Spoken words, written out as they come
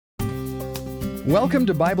Welcome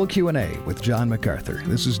to Bible Q&A with John MacArthur.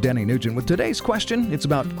 This is Denny Nugent with today's question. It's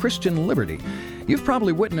about Christian liberty. You've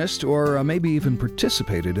probably witnessed or maybe even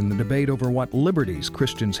participated in the debate over what liberties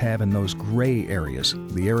Christians have in those gray areas,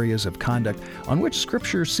 the areas of conduct on which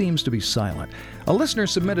Scripture seems to be silent. A listener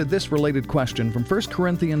submitted this related question from 1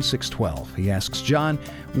 Corinthians 6:12. He asks, John,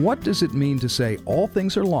 what does it mean to say all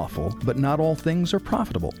things are lawful, but not all things are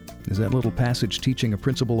profitable? Is that little passage teaching a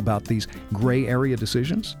principle about these gray area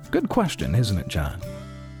decisions? Good question, isn't it, John?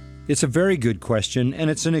 It's a very good question, and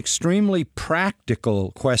it's an extremely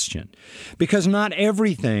practical question, because not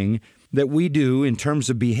everything that we do in terms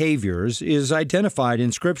of behaviors is identified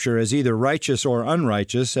in Scripture as either righteous or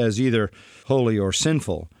unrighteous, as either holy or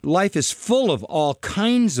sinful. Life is full of all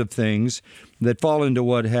kinds of things that fall into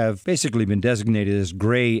what have basically been designated as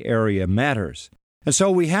gray area matters. And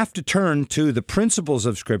so we have to turn to the principles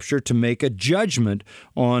of Scripture to make a judgment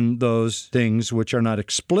on those things which are not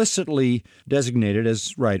explicitly designated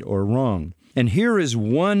as right or wrong. And here is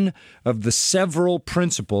one of the several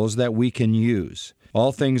principles that we can use.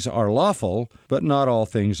 All things are lawful, but not all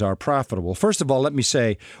things are profitable. First of all, let me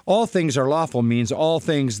say, all things are lawful means all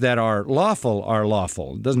things that are lawful are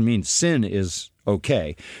lawful. It doesn't mean sin is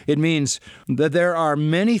okay. It means that there are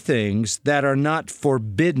many things that are not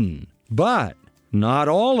forbidden, but not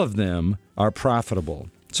all of them are profitable.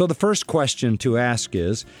 So the first question to ask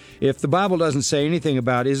is, if the Bible doesn't say anything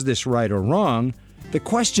about is this right or wrong, the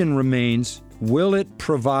question remains, will it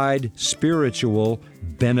provide spiritual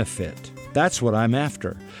benefit? That's what I'm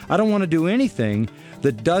after. I don't want to do anything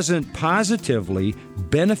that doesn't positively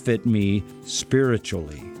benefit me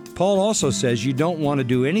spiritually. Paul also says you don't want to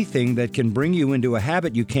do anything that can bring you into a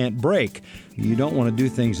habit you can't break. You don't want to do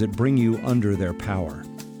things that bring you under their power.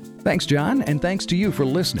 Thanks, John, and thanks to you for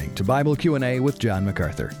listening to Bible Q&A with John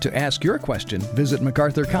MacArthur. To ask your question, visit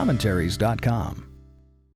MacArthurCommentaries.com.